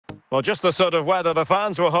Well, just the sort of weather the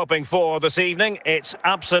fans were hoping for this evening. It's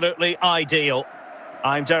absolutely ideal.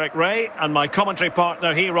 I'm Derek Ray, and my commentary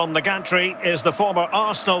partner here on the gantry is the former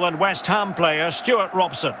Arsenal and West Ham player Stuart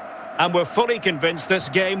Robson. And we're fully convinced this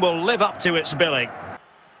game will live up to its billing.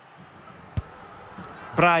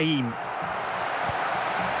 Brahim.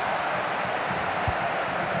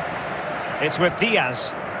 It's with Díaz.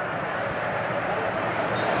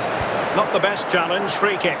 Not the best challenge,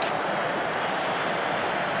 free kick.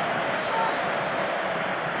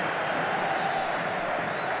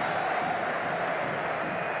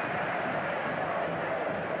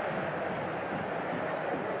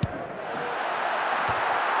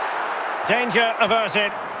 Danger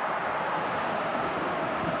averted.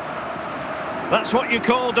 That's what you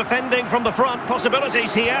call defending from the front.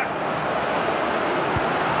 Possibilities here.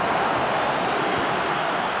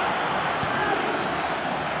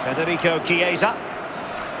 Federico Chiesa.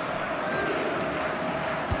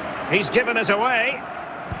 He's given us away.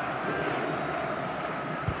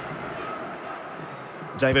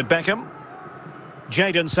 David Beckham.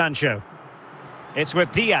 Jadon Sancho. It's with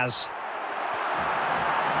Díaz.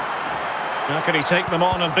 How can he take them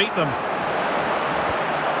on and beat them?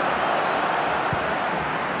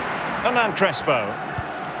 Hernan Crespo.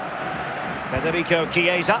 Federico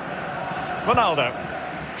Chiesa. Ronaldo.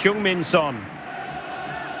 Heung-min Son.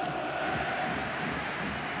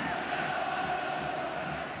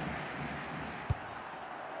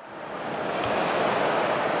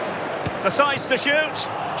 Decides to shoot.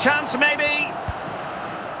 Chance maybe.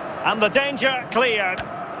 And the danger cleared.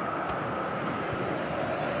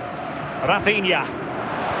 Rafinha.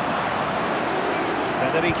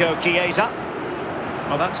 Federico Chiesa.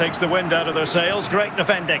 Well, that takes the wind out of their sails. Great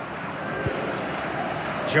defending.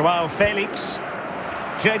 Joao Felix.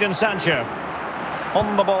 Jadon Sancho.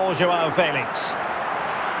 On the ball, Joao Felix.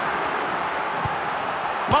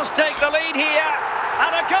 Must take the lead here.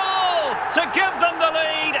 And a goal to give them the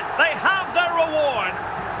lead. They have their reward.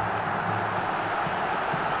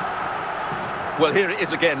 Well, here it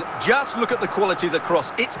is again. Just look at the quality of the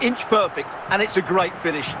cross. It's inch perfect, and it's a great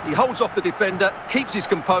finish. He holds off the defender, keeps his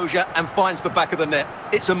composure, and finds the back of the net.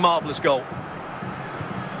 It's a marvellous goal.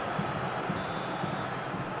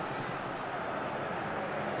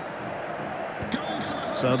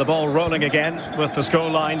 So the ball rolling again with the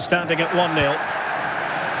scoreline standing at 1-0.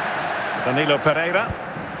 Danilo Pereira.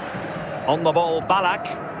 On the ball, Ballack.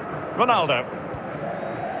 Ronaldo.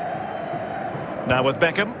 Now with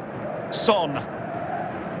Beckham. Son.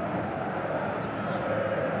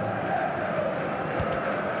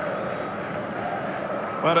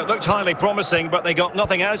 Well, it looked highly promising, but they got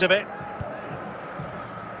nothing out of it.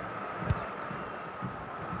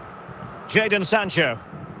 Jadon Sancho.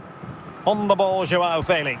 On the ball, Joao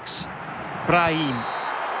Felix. Brahim.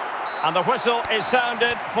 And the whistle is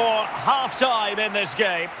sounded for half-time in this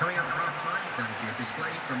game. Coming up half-time, there will be a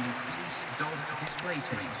display from the police dog display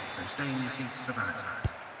team, so stay in your seats for that.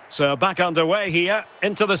 So back underway here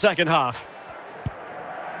into the second half.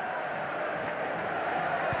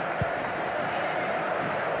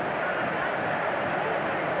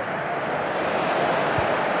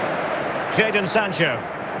 Jadon Sancho.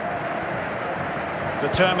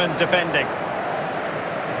 Determined defending.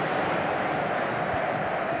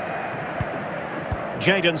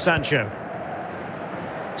 Jadon Sancho.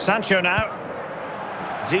 Sancho now.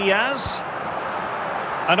 Díaz.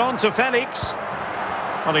 And on to Felix.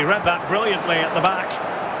 Well, he read that brilliantly at the back.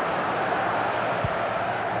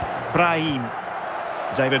 Brahim.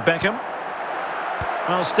 David Beckham.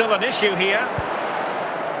 Well, still an issue here.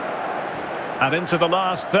 And into the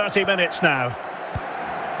last 30 minutes now.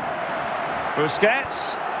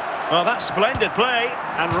 Busquets. Well, that's splendid play.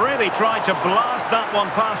 And really tried to blast that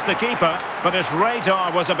one past the keeper. But his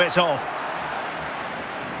radar was a bit off.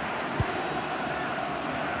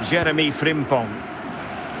 Jeremy Frimpong.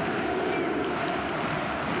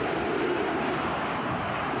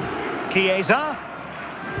 Chiesa.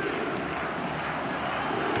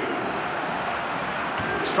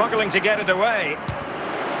 Struggling to get it away.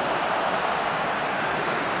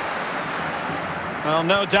 Well,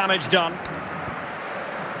 no damage done.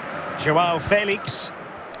 Joao Felix.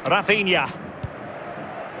 Rafinha.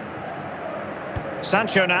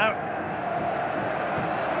 Sancho now.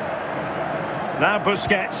 Now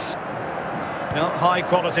Busquets. No, high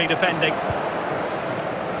quality defending.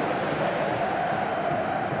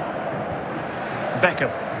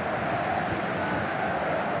 Beckham.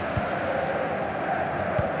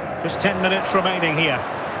 Just 10 minutes remaining here.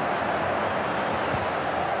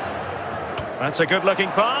 That's a good-looking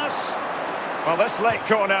pass. Well, this late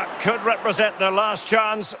corner could represent their last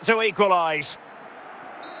chance to equalise.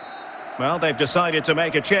 Well, they've decided to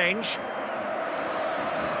make a change.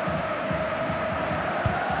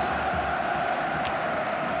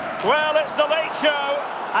 Well, it's the late show,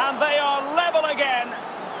 and they are level again.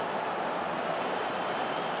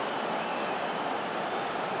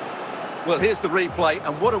 Well, here's the replay,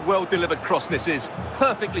 and what a well-delivered cross this is.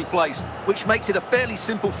 Perfectly placed, which makes it a fairly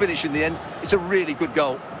simple finish in the end. It's a really good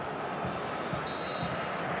goal.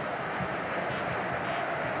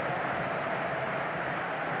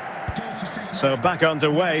 So back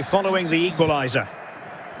underway following the equaliser.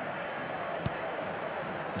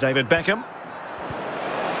 David Beckham.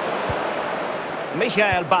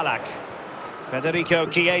 Michael Ballack. Federico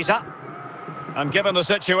Chiesa. And given the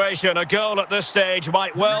situation, a goal at this stage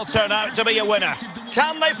might well turn out to be a winner.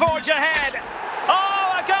 Can they forge ahead?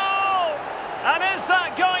 Oh, a goal! And is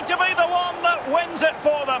that going to be the one that wins it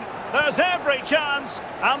for them? There's every chance,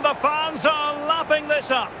 and the fans are lapping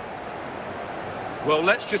this up. Well,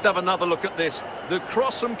 let's just have another look at this. The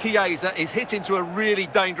cross from Chiesa is hit into a really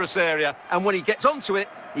dangerous area, and when he gets onto it,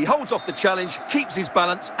 he holds off the challenge, keeps his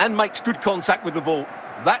balance, and makes good contact with the ball.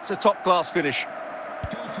 That's a top-class finish.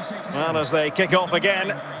 Well, as they kick off again,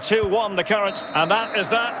 2-1 the current, and that is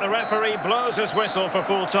that. The referee blows his whistle for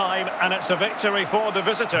full time, and it's a victory for the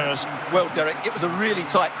visitors. Well, Derek, it was a really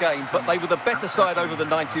tight game, but they were the better side over the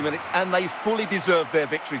 90 minutes, and they fully deserved their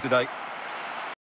victory today.